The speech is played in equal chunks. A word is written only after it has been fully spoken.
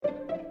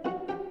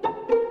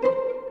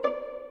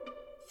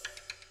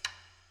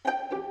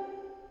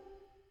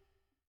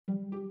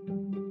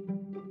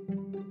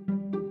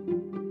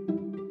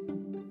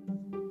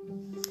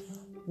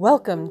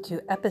Welcome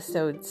to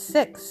episode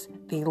 6,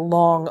 the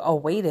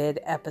long-awaited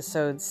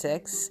episode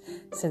 6,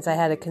 since I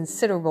had a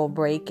considerable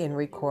break in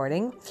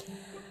recording.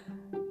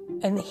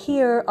 And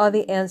here are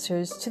the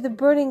answers to the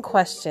burning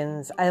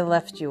questions I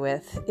left you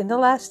with in the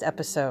last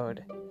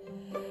episode.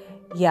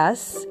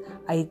 Yes,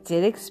 I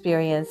did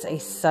experience a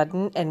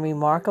sudden and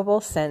remarkable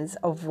sense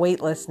of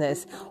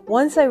weightlessness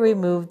once I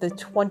removed the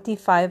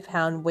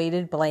 25-pound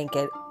weighted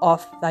blanket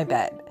off my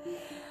bed.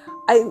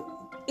 I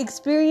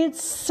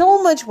experienced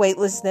so much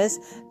weightlessness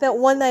that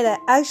one night I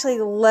actually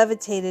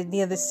levitated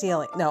near the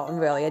ceiling. No,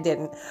 really, I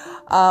didn't.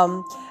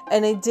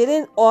 And I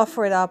didn't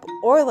offer it up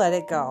or let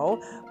it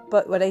go.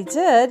 But what I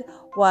did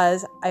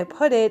was I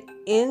put it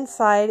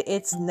inside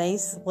its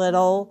nice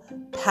little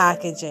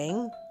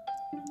packaging,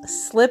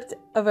 slipped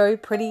a very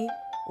pretty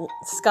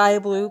sky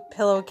blue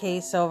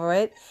pillowcase over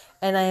it,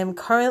 and I am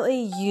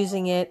currently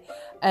using it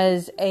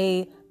as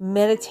a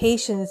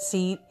meditation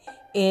seat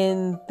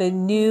in the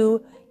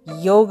new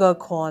yoga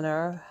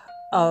corner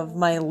of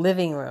my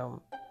living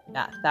room.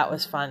 Yeah, that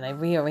was fun. I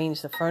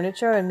rearranged the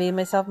furniture and made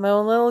myself my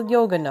own little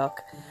yoga nook.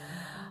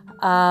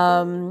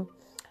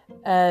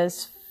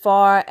 As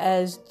far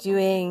as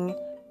doing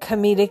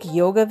comedic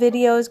yoga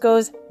videos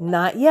goes,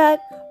 not yet,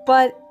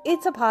 but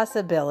it's a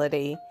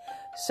possibility.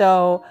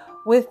 So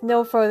with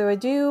no further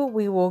ado,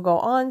 we will go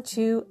on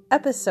to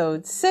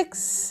episode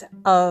 6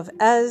 of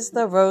As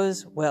the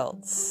Rose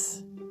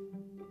Wilts.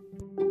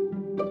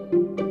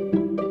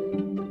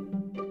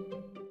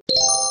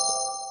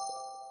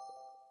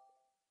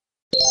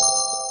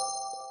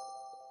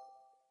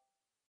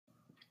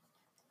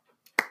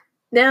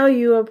 Now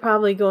you are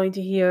probably going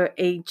to hear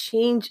a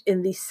change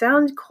in the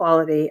sound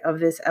quality of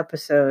this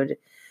episode,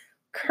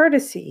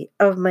 courtesy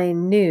of my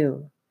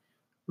new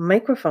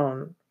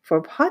microphone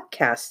for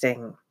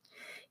podcasting.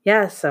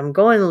 Yes, I'm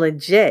going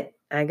legit.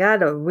 I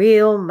got a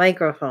real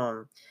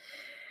microphone.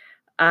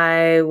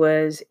 I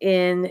was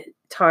in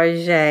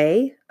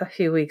Target a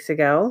few weeks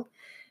ago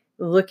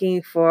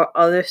looking for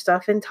other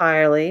stuff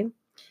entirely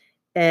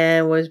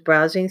and was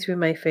browsing through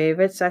my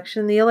favorite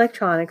section, the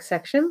electronics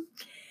section.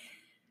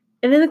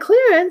 And in the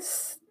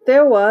clearance,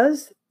 there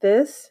was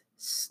this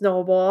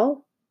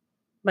Snowball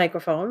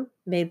microphone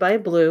made by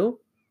Blue.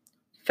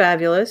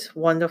 Fabulous,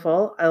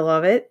 wonderful, I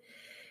love it.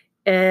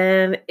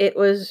 And it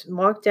was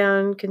marked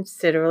down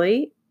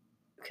considerably.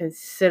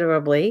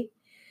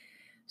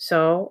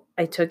 So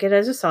I took it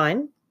as a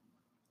sign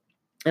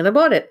and I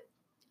bought it.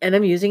 And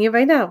I'm using it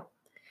right now.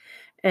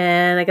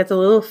 And I got the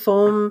little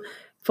foam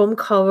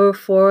cover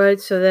for it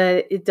so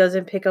that it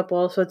doesn't pick up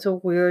all sorts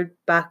of weird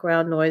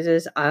background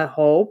noises, I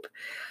hope.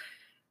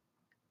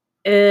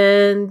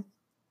 And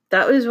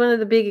that was one of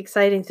the big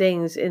exciting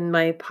things in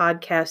my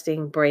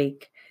podcasting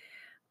break.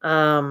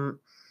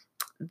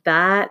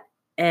 That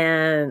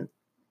and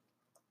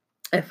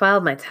I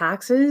filed my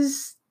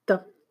taxes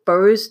the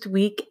first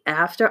week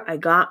after I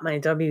got my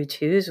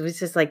W-2s. It was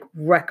just like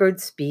record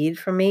speed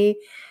for me.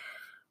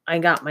 I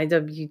got my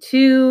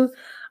W-2.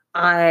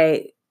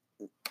 I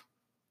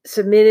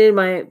submitted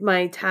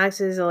my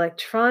taxes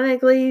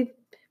electronically,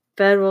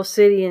 federal,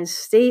 city, and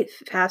state,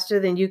 faster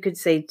than you could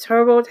say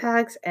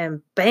TurboTax,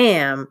 and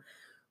bam,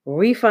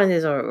 refund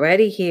is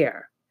already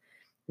here.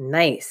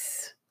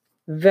 Nice.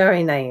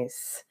 Very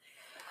nice.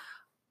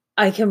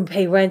 I can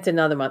pay rent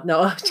another month.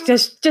 No,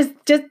 just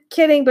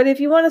kidding. But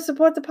if you want to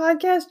support the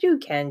podcast, you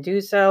can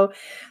do so.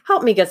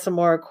 Help me get some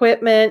more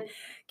equipment.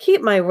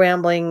 Keep my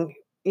rambling,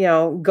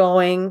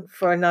 going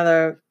for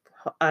another,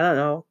 I don't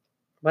know,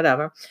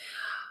 whatever.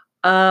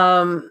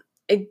 I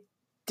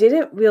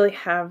didn't really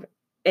have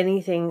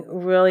anything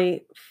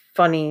really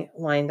funny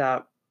lined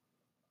up.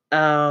 So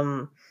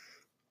I'm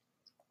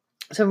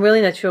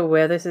really not sure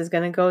where this is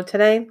going to go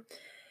today.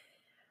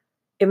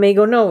 It may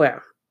go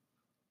nowhere.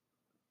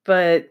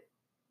 But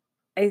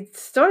I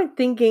started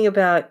thinking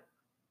about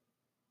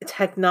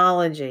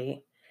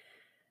technology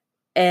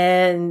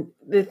and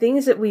the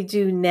things that we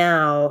do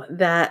now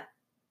that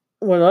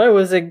when I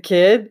was a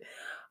kid,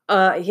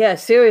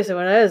 seriously,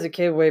 when I was a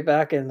kid way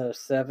back in the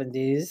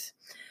 70s,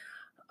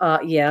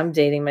 I'm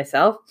dating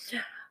myself.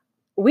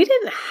 We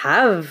didn't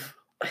have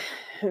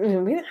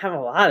a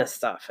lot of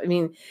stuff. I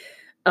mean,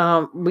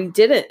 we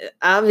didn't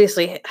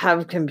obviously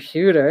have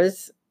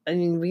computers. I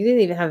mean, we didn't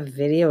even have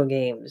video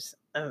games.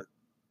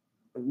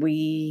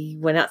 We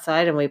went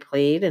outside and we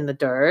played in the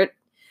dirt.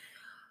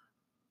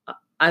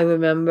 I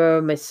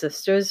remember my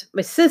sisters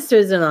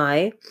and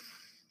I,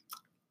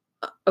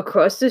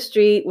 across the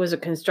street was a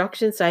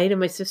construction site, and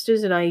my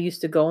sisters and I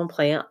used to go and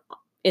play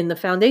in the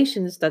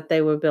foundations that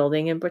they were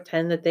building and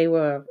pretend that they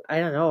were, I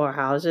don't know, our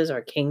houses,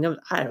 our kingdoms,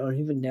 I don't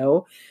even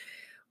know.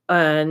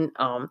 And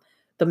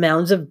the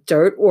mounds of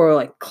dirt were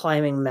like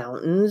climbing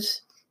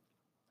mountains.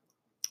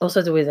 All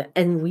sorts of ways.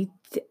 And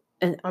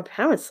our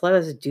parents let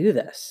us do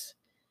this.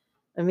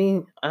 I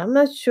mean, I'm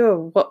not sure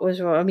what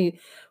was wrong.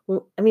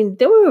 I mean,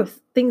 there were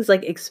things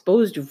like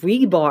exposed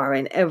rebar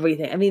and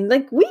everything. I mean,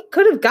 like we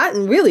could have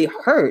gotten really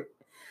hurt.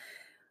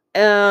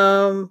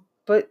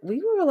 But we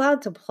were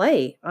allowed to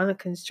play on a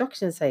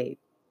construction site,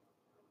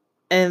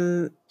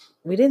 and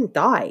we didn't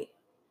die.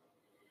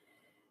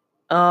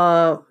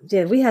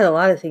 Yeah, we had a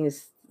lot of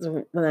things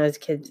when I was a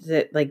kid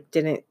that like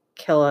didn't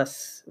kill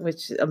us,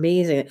 which is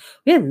amazing.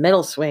 We had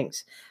metal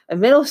swings.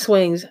 And metal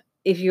swings,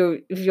 if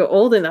you're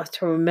old enough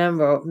to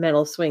remember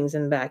metal swings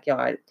in the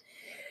backyard,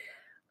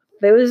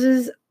 there was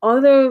this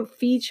other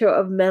feature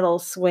of metal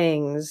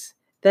swings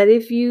that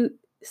if you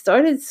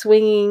started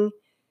swinging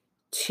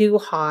too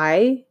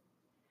high,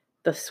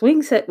 the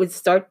swing set would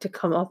start to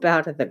come up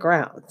out of the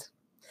ground.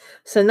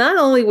 So not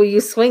only were you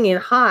swinging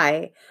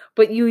high,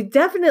 but you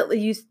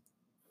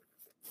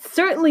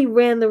certainly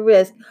ran the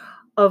risk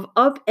of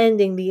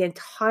upending the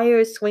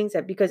entire swing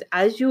set, because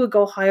as you would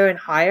go higher and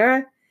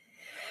higher,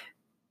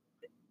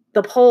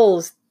 the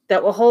poles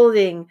that were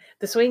holding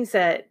the swing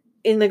set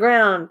in the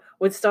ground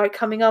would start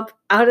coming up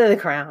out of the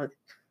ground.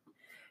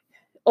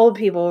 Old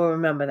people will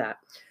remember that.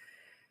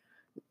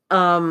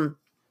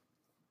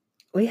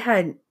 We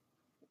had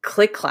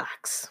click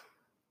clacks,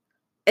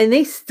 and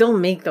they still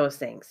make those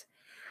things.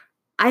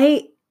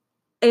 I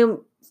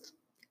am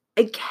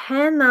I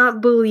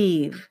cannot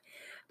believe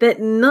that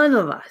none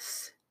of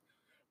us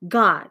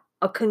got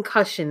a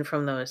concussion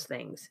from those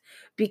things,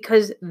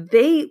 because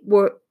we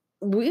were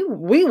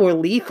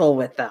lethal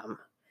with them.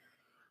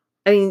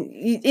 I mean,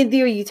 in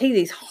theory, you take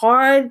these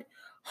hard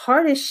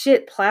as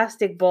shit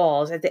plastic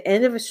balls at the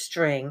end of a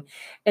string,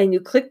 and you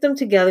click them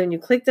together, and you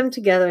click them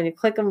together, and you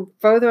click them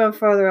further and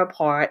further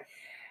apart,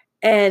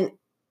 and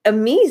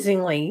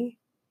amazingly,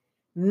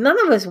 none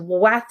of us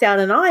whacked out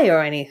an eye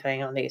or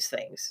anything on these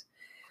things.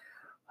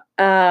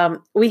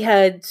 We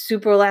had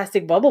super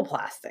elastic bubble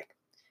plastic.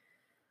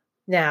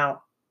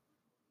 Now,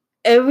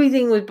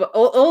 everything was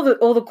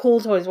all the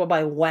cool toys were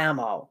by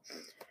Wham-O.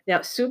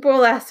 Now, super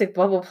elastic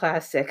bubble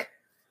plastic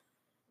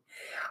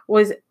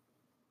was,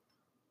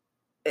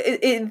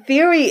 in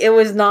theory, it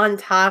was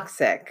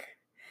non-toxic,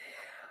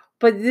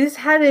 but this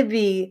had to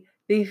be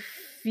the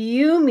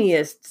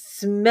fumiest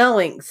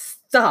smelling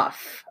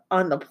stuff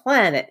on the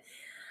planet.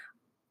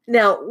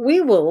 Now, we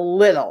were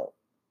little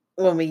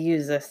when we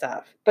used this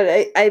stuff, but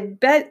I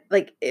bet,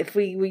 like, if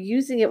we were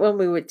using it when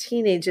we were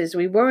teenagers,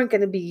 we weren't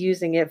going to be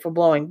using it for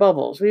blowing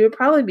bubbles. We would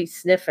probably be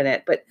sniffing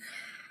it, but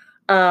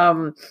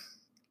I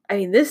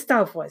mean, this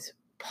stuff was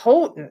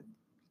potent.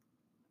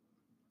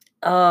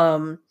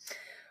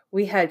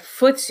 We had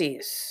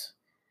footsies.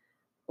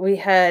 We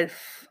had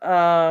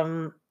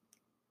romper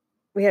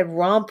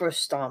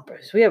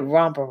stompers. We had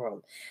romper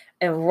room,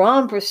 and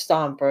romper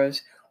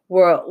stompers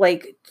were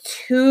like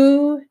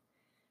 2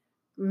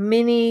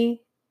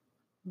 mini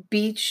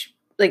beach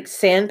like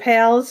sand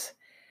pails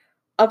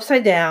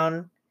upside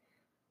down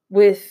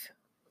with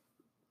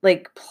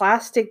like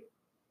plastic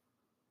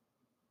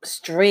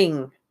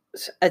string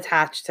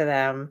attached to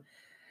them,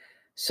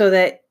 so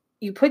that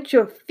you put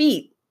your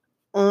feet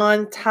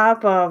on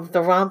top of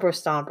the romper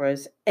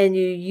stompers and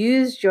you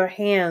used your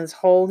hands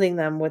holding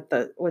them with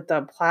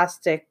the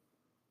plastic,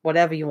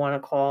 whatever you want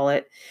to call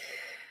it,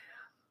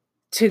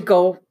 to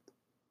go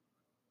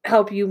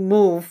help you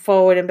move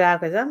forward and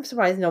backwards. I'm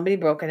surprised nobody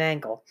broke an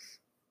ankle.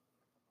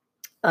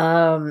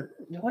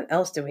 What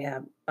else do we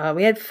have?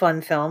 We had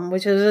Fun Film,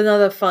 which is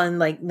another fun,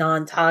 like,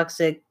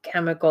 non-toxic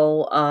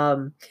chemical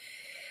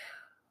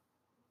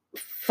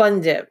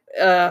fun dip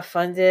or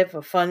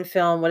fun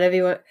film, whatever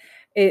you want.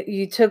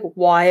 You took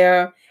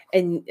wire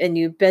and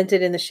you bent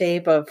it in the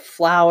shape of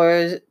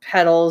flowers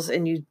petals,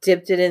 and you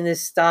dipped it in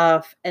this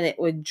stuff, and it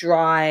would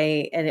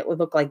dry and it would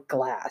look like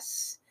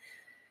glass.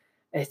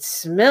 It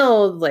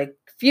smelled like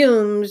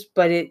fumes,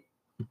 but it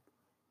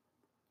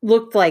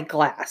looked like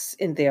glass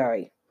in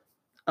theory.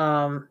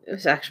 It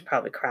was actually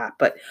probably crap,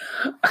 but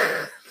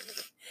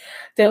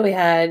then we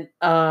had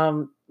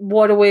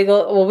water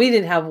wiggle. Well, we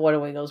didn't have water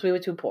wiggles. We were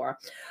too poor.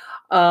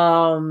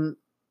 The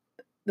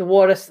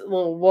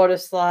little water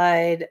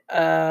slide,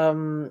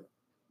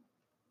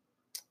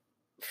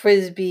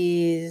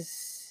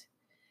 frisbees.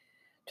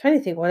 I'm trying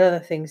to think what other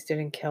things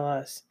didn't kill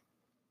us.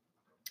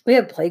 We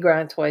had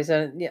playground toys,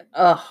 and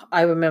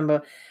I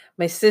remember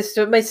my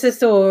sister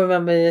will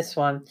remember this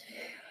one.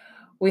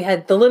 We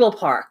had the little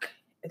park.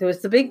 There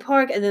was the big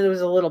park, and then there was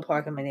a little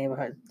park in my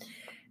neighborhood.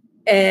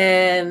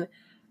 And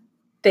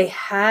they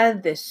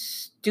had this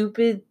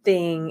stupid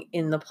thing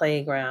in the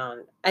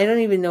playground. I don't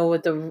even know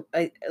what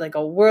like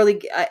a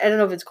whirly. I don't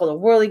know if it's called a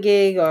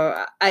whirligig,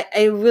 or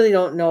I really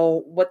don't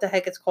know what the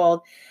heck it's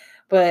called.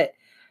 But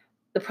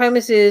the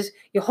premise is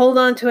you hold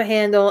on to a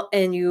handle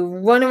and you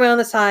run around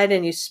the side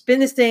and you spin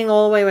this thing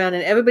all the way around,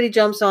 and everybody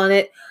jumps on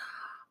it.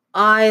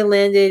 I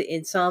landed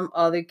in some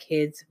other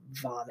kid's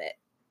vomit.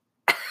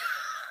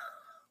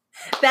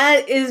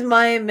 That is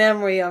my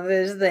memory of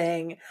this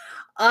thing.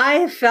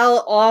 I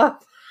fell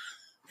off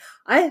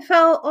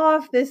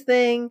this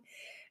thing,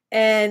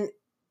 and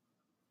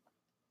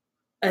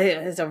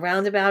it's a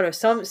roundabout or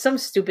some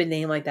stupid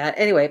name like that.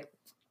 Anyway,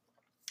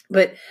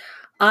 but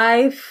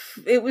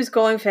it was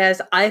going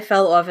fast. I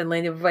fell off and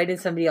landed right in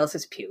somebody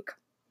else's puke.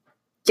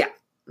 Yeah.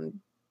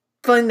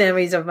 Fun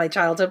memories of my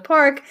childhood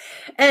park.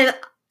 And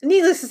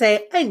needless to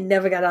say, I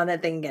never got on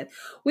that thing again.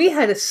 We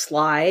had a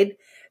slide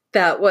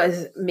that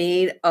was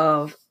made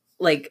of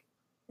like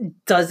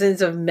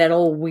dozens of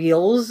metal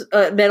wheels,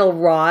 metal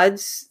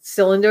rods,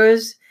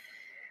 cylinders.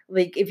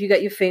 Like if you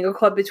got your finger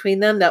caught between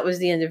them, that was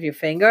the end of your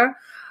finger.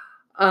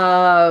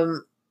 I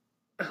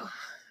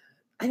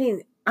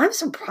mean, I'm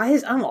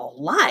surprised I'm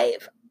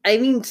alive. I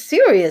mean,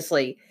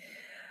 seriously.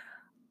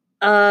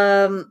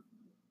 What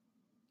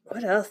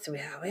else do we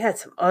have? We had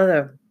some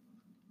other.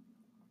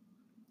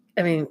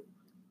 I mean,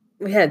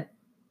 we had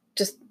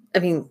just. I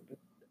mean,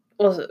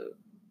 also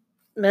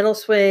metal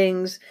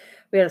swings.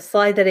 We had a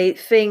slide that ate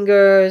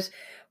fingers.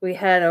 We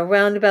had a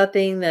roundabout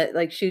thing that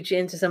like shoots you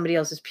into somebody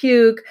else's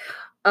puke.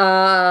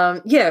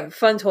 Yeah,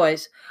 fun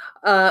toys.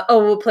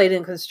 We played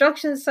in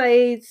construction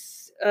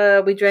sites.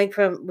 We drank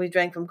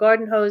from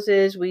garden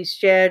hoses. We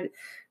shared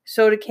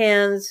soda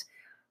cans.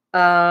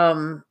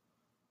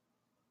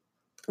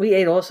 We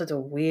ate all sorts of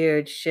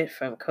weird shit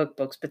from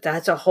cookbooks, but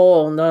that's a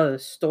whole nother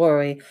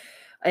story.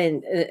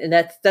 And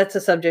that's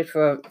a subject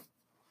for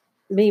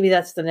maybe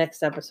that's the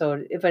next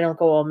episode if I don't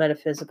go all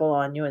metaphysical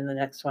on you in the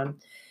next one.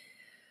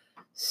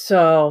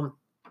 So,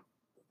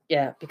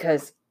 yeah,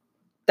 because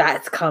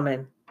that's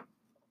coming.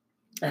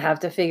 I have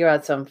to figure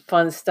out some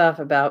fun stuff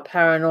about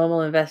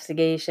paranormal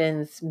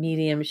investigations,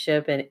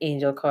 mediumship, and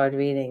angel card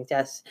readings.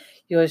 Yes,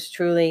 yours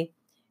truly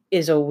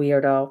is a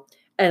weirdo,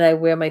 and I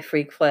wear my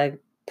freak flag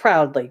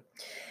proudly.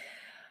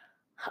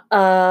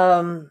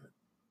 And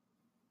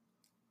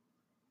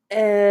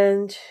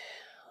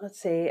let's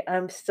see,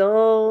 I'm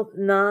still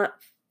not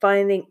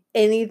finding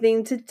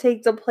anything to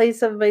take the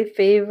place of my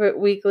favorite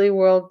weekly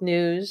world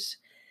news.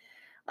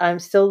 I'm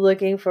still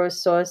looking for a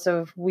source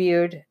of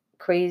weird,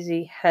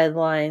 crazy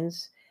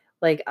headlines,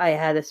 like I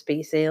had a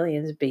space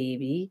aliens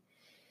baby.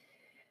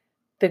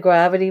 The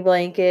gravity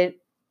blanket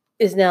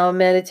is now a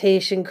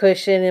meditation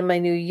cushion in my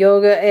new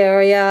yoga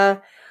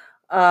area.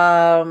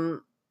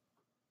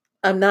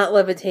 I'm not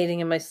levitating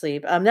in my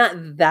sleep. I'm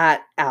not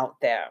that out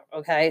there,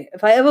 okay?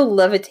 If I ever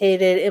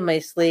levitated in my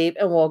sleep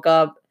and woke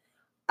up,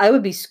 I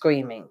would be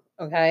screaming,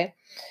 okay?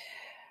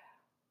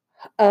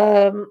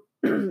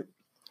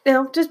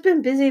 Just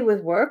been busy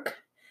with work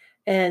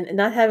and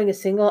not having a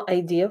single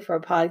idea for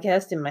a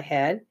podcast in my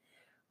head.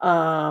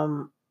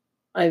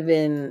 I've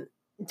been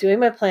doing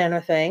my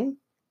planner thing.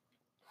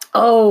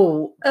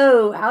 Oh,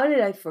 how did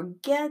I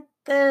forget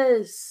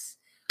this?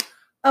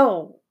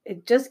 Oh,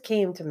 it just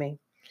came to me.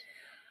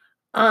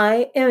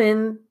 I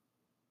am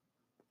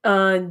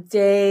in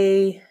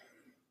day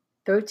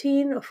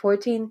 13 or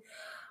 14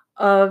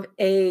 of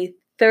a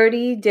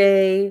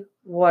 30-day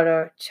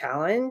water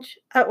challenge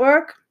at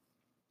work.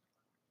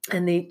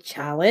 And the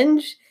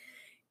challenge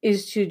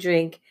is to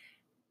drink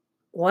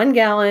 1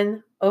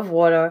 gallon of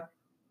water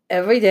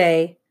every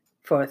day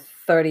for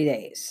 30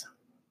 days.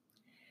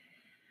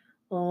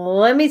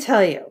 Let me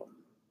tell you,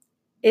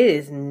 it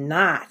is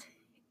not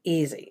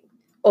easy.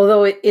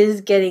 Although it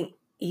is getting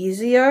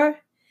easier,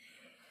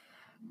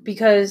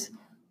 because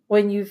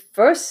when you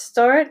first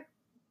start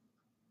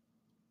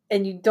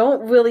and you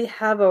don't really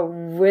have a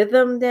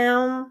rhythm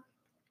down,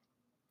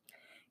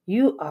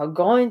 you are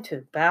going to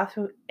the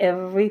bathroom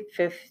every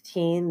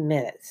 15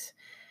 minutes.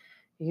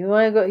 You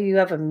want to go, you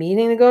have a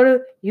meeting to go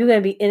to, you're going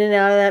to be in and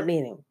out of that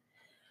meeting.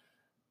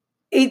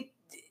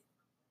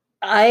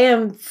 I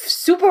am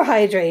super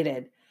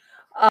hydrated.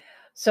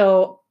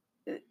 So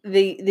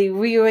the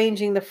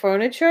rearranging the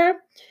furniture,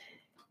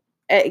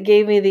 it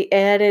gave me the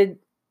added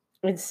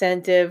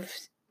incentive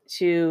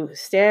to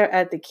stare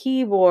at the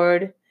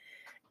keyboard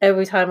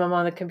every time I'm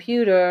on the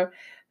computer,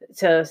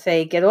 to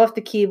say get off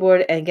the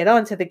keyboard and get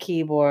onto the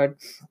keyboard,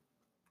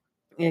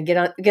 and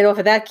get off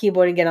of that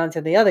keyboard and get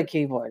onto the other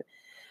keyboard.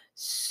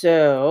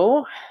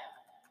 So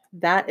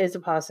that is a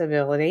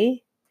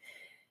possibility.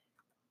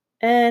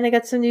 And I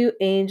got some new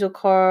angel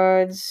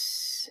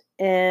cards,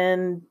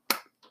 and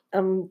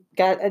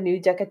got a new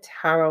deck of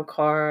tarot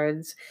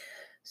cards.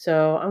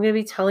 So I'm going to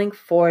be telling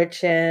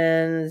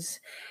fortunes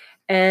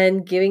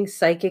and giving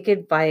psychic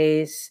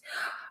advice.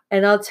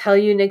 And I'll tell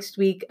you next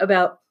week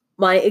about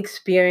my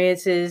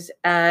experiences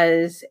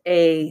as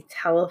a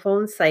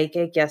telephone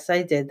psychic. Yes,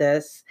 I did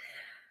this.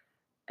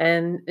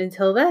 And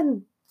until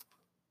then,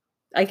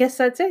 I guess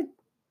that's it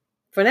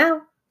for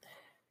now.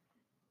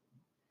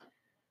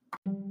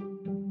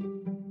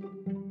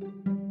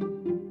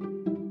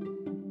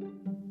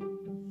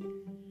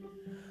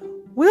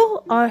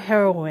 Will our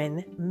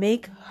heroine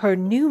make her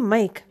new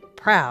Mike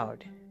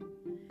proud?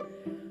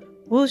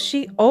 Will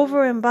she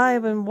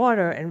over-imbibe in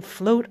water and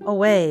float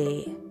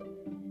away?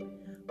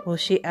 Will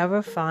she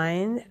ever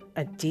find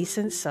a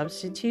decent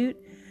substitute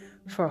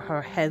for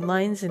her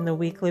headlines in the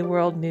Weekly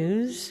World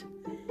News?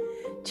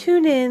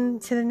 Tune in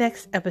to the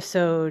next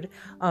episode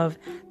of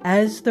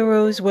As the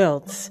Rose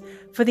Wilts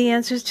for the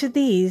answers to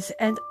these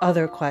and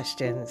other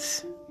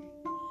questions.